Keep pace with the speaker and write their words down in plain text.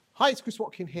Hi, it's Chris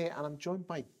Watkin here, and I'm joined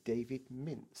by David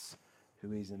Mintz,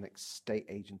 who is an estate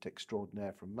agent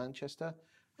extraordinaire from Manchester,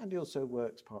 and he also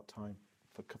works part-time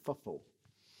for Kerfuffle.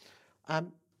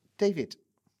 David,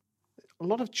 a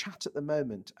lot of chat at the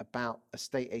moment about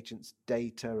estate agents'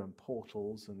 data and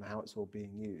portals and how it's all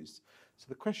being used. So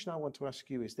the question I want to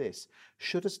ask you is this: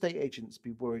 should estate agents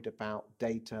be worried about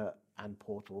data and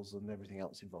portals and everything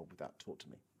else involved with that? Talk to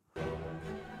me.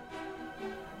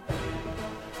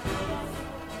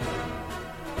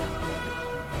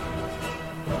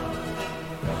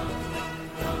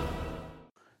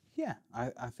 Yeah,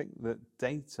 I think that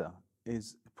data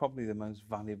is probably the most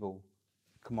valuable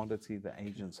commodity that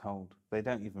agents hold. They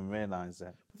don't even realise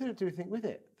it. But they don't do anything with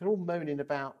it. They're all moaning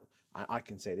about, I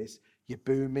can say this, your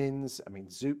boom-ins. I mean,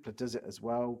 Zoopla does it as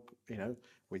well, you know,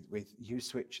 with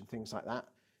Uswitch and things like that.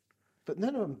 But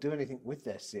none of them do anything with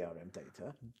their CRM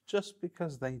data. Just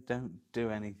because they don't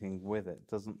do anything with it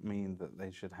doesn't mean that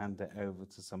they should hand it over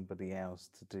to somebody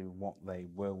else to do what they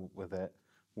will with it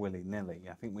willy-nilly.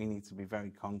 I think we need to be very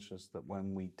conscious that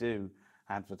when we do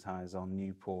advertise on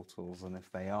new portals, and if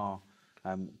they are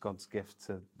God's gift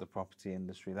to the property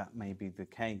industry, that may be the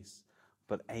case,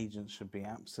 but agents should be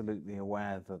absolutely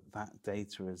aware that that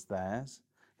data is theirs,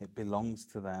 it belongs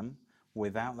to them.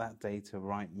 Without that data,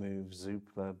 Rightmove,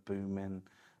 Zoopla, Boomin,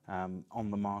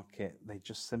 on the market, they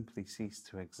just simply cease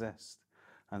to exist.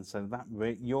 And so that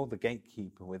you're the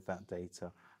gatekeeper with that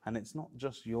data. And it's not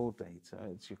just your data,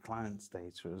 it's your client's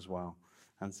data as well.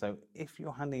 And so if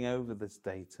you're handing over this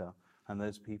data and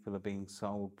those people are being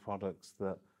sold products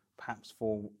that perhaps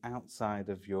fall outside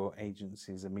of your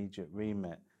agency's immediate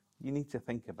remit, you need to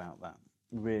think about that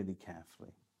really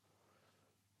carefully.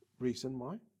 Reason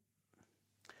why?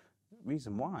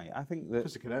 Reason why? I think that...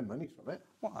 Because they can earn money from it.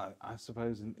 Well, I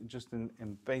suppose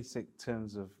in basic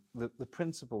terms of the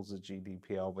principles of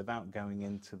GDPR, without going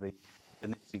into the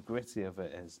nitty-gritty of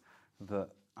it, is that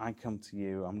I come to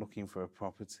you, I'm looking for a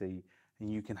property,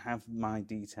 and you can have my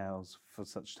details for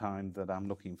such time that I'm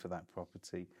looking for that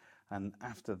property. And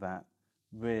after that,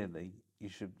 really, you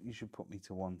should put me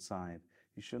to one side.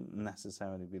 You shouldn't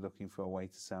necessarily be looking for a way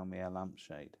to sell me a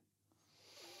lampshade.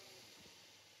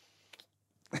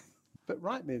 But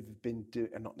Rightmove have been doing,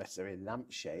 not necessarily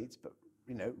lampshades, but,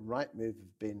 you know, Rightmove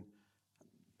have been,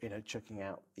 you know, checking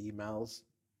out emails.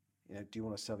 You know, do you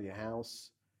want to sell your house?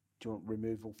 Do you want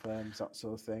removal firms, that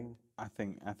sort of thing? I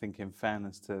think in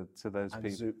fairness to those and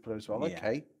people... And Zoopla as well. Yeah.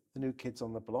 Okay, the new kids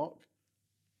on the block.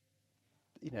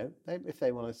 You know, if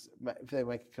they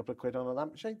make a couple of quid on a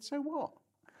lampshade, so what?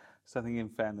 So I think in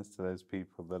fairness to those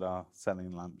people that are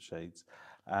selling lampshades,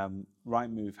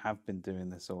 Rightmove have been doing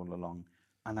this all along.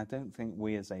 And I don't think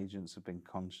we as agents have been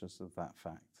conscious of that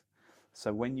fact.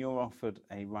 So when you're offered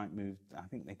a Rightmove, I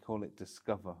think they call it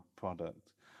Discover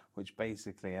product, which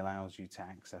basically allows you to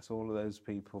access all of those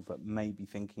people that may be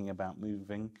thinking about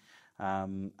moving,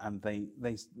 and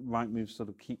Rightmove sort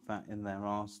of keep that in their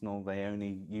arsenal. They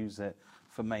only use it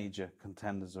for major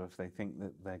contenders or if they think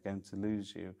that they're going to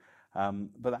lose you.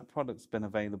 But that product's been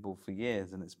available for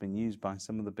years, and it's been used by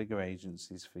some of the bigger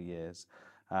agencies for years.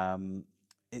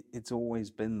 It's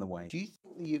always been the way. Do you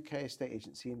think the UK estate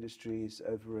agency industry is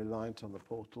over-reliant on the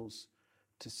portals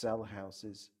to sell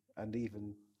houses, and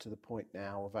even to the point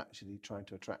now of actually trying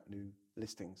to attract new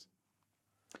listings?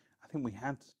 I think we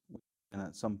had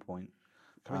at some point.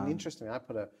 I mean, interestingly, I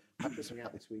put something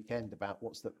out this weekend about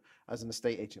as an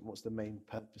estate agent, what's the main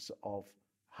purpose of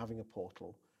having a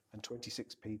portal, and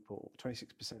 26%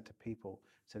 of people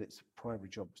said its primary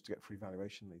job was to get free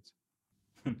valuation leads.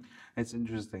 It's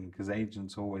interesting because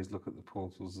agents always look at the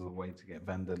portals as a way to get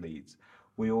vendor leads.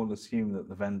 We all assume that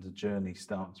the vendor journey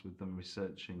starts with them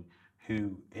researching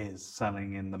who is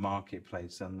selling in the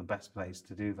marketplace, and the best place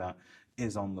to do that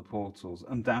is on the portals.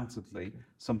 Undoubtedly,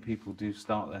 some people do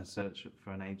start their search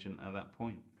for an agent at that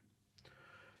point.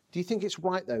 Do you think it's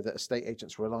right, though, that estate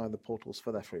agents rely on the portals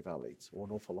for their free val leads, or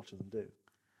an awful lot of them do?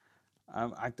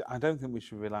 I don't think we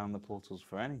should rely on the portals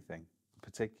for anything,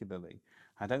 particularly.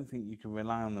 I don't think you can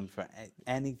rely on them for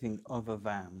anything other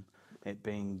than it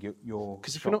being your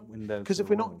shop window. Because if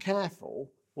we're not careful,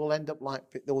 we'll end up like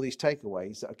all these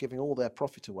takeaways that are giving all their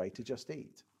profit away to Just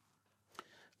Eat.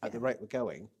 At the rate we're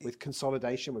going, with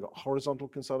consolidation, we've got horizontal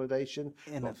consolidation,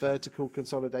 we've got vertical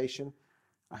consolidation.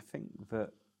 I think that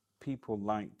people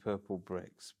like Purple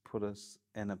Bricks put us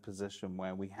in a position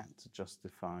where we had to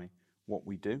justify what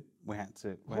we do. We had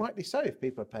to... Rightly so, if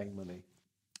people are paying money.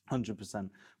 100%.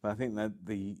 But I think that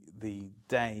the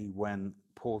day when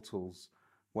portals,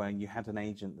 where you had an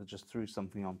agent that just threw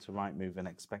something onto Rightmove and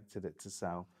expected it to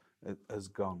sell, has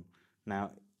gone.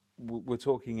 Now, we're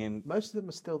talking in... Most of them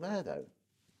are still there, though.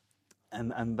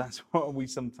 and that's what we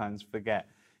sometimes forget.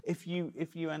 If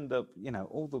you end up,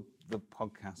 all the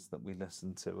podcasts that we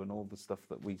listen to and all the stuff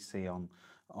that we see on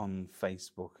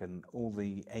Facebook and all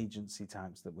the agency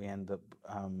types that we end up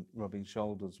rubbing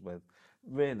shoulders with,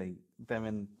 really, they're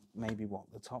in maybe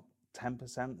the top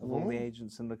 10% of all the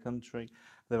agents in the country.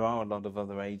 There are a lot of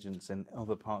other agents in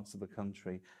other parts of the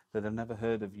country that have never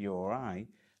heard of you or I,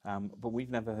 but we've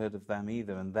never heard of them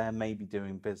either, and they're maybe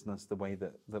doing business the way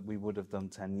that we would have done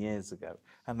 10 years ago,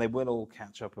 and they will all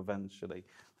catch up eventually.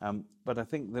 But I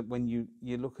think that when you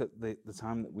look at the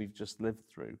time that we've just lived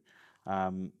through,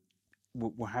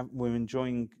 we're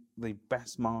enjoying the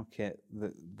best market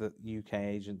that the UK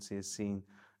agency has seen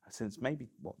since maybe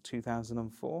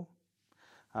 2004.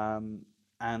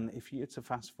 And if you're to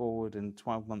fast forward in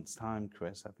 12 months' time,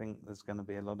 Chris, I think there's going to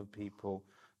be a lot of people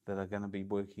that are going to be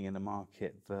working in a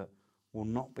market that will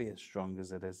not be as strong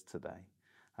as it is today.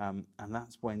 And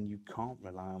that's when you can't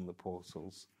rely on the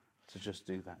portals to just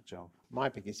do that job. My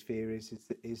biggest fear is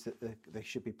that they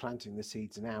should be planting the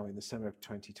seeds now in the summer of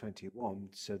 2021,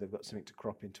 so they've got something to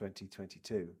crop in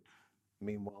 2022.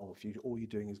 Meanwhile, all you're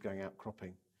doing is going out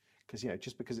cropping. Because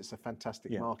just because it's a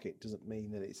fantastic market doesn't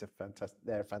mean that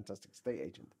they're a fantastic estate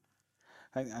agent.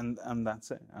 And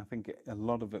that's it. I think a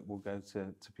lot of it will go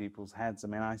to people's heads. I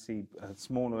mean, I see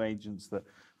smaller agents that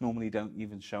normally don't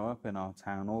even show up in our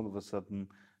town. All of a sudden,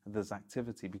 there's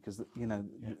activity because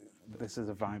this is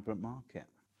a vibrant market.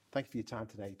 Thank you for your time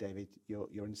today, David. Your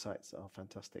insights are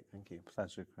fantastic. Thank you.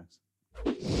 Pleasure, Chris.